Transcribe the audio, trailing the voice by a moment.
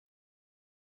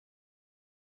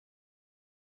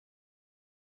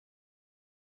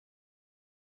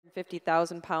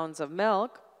50,000 pounds of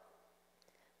milk.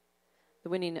 The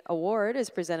winning award is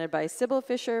presented by Sybil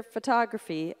Fisher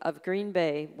Photography of Green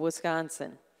Bay,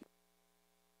 Wisconsin.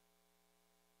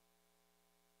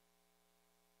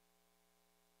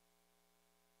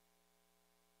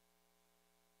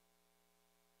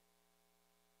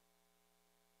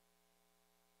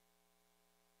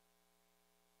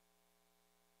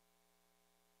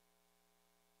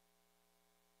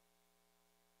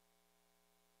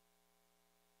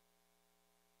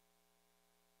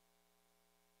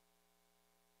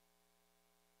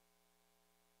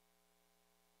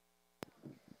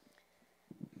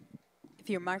 If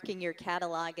you're marking your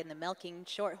catalog in the Milking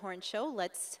Shorthorn Show,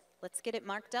 let's get it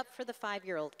marked up for the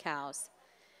 5-year-old cows.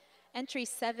 Entry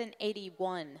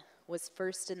 781 was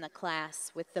first in the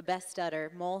class with the best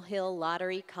udder, Molehill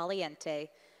Lottery Caliente,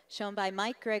 shown by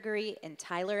Mike Gregory and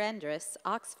Tyler Endress,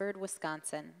 Oxford,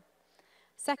 Wisconsin.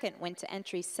 Second went to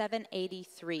entry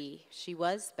 783. She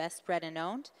was best bred and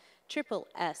owned, Triple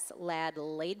S Lad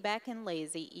Laid Back and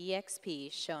Lazy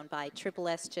EXP, shown by Triple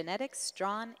S Genetics,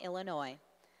 Strawn, Illinois.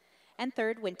 And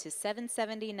third went to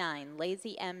 779,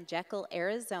 Lazy M Jekyll,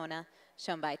 Arizona,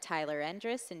 shown by Tyler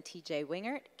Endress and TJ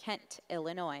Wingert, Kent,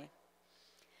 Illinois.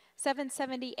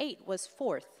 778 was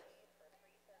fourth.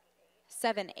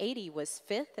 780 was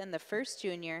fifth, and the first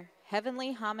junior,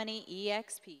 Heavenly Hominy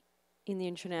EXP. In the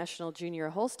International Junior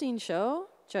Holstein Show,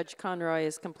 Judge Conroy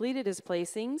has completed his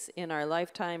placings in our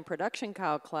Lifetime Production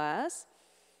Cow class.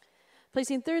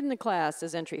 Placing third in the class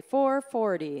is entry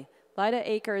 440,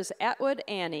 Lida Akers Atwood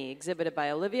Annie, exhibited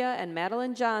by Olivia and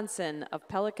Madeline Johnson of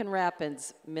Pelican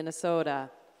Rapids, Minnesota.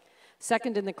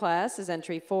 Second in the class is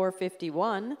entry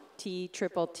 451, T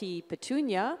Triple T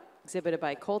Petunia, exhibited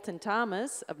by Colton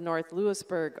Thomas of North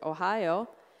Lewisburg, Ohio.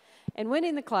 And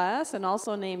winning the class, and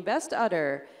also named Best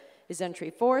Udder, is entry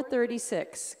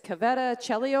 436, Cavetta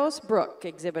Chelios Brook,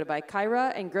 exhibited by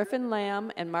Kyra and Griffin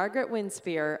Lamb and Margaret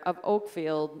Winspear of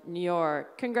Oakfield, New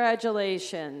York.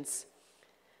 Congratulations.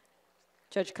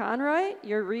 Judge Conroy,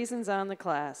 your reasons on the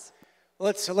class.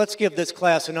 Let's give this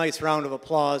class a nice round of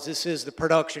applause. This is the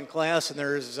production class, and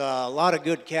there's a lot of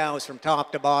good cows from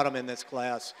top to bottom in this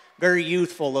class. Very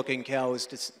youthful looking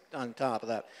cows on top of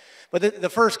that. But the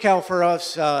first cow for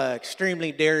us,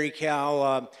 extremely dairy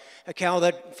cow. A cow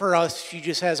that for us, she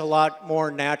just has a lot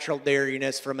more natural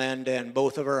dairiness from end to end,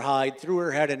 both of her hide, through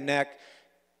her head and neck.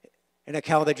 And a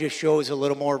cow that just shows a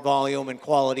little more volume and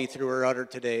quality through her udder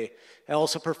today. I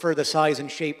also prefer the size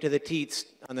and shape to the teats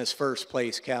on this first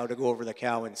place cow to go over the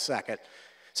cow in second.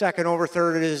 Second over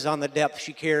third is on the depth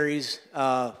she carries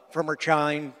from her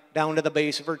chine down to the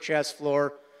base of her chest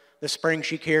floor. The spring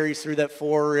she carries through that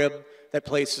forerib that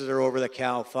places her over the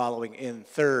cow following in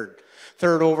third.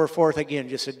 Third over fourth, again,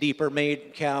 just a deeper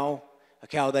made cow. A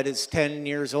cow that is 10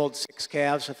 years old, 6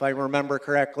 calves, if I remember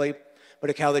correctly. But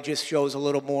a cow that just shows a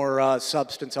little more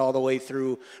substance all the way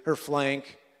through her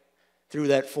flank, through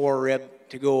that forerib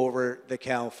to go over the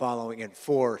cow following in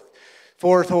fourth.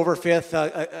 Fourth over fifth,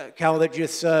 a cow that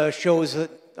just shows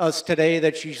us today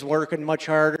that she's working much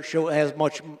harder, has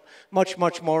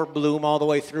much more bloom all the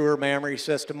way through her mammary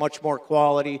system, much more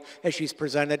quality as she's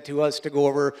presented to us to go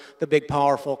over the big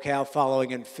powerful cow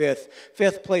following in fifth.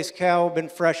 Fifth place cow, been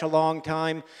fresh a long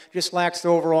time, just lacks the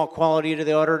overall quality to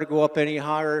the udder to go up any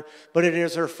higher, but it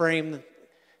is her frame,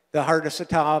 the hardness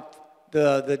atop,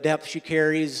 the depth she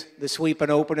carries, the sweep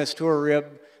and openness to her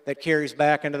rib that carries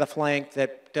back into the flank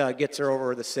that gets her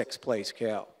over the 6th place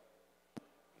cow.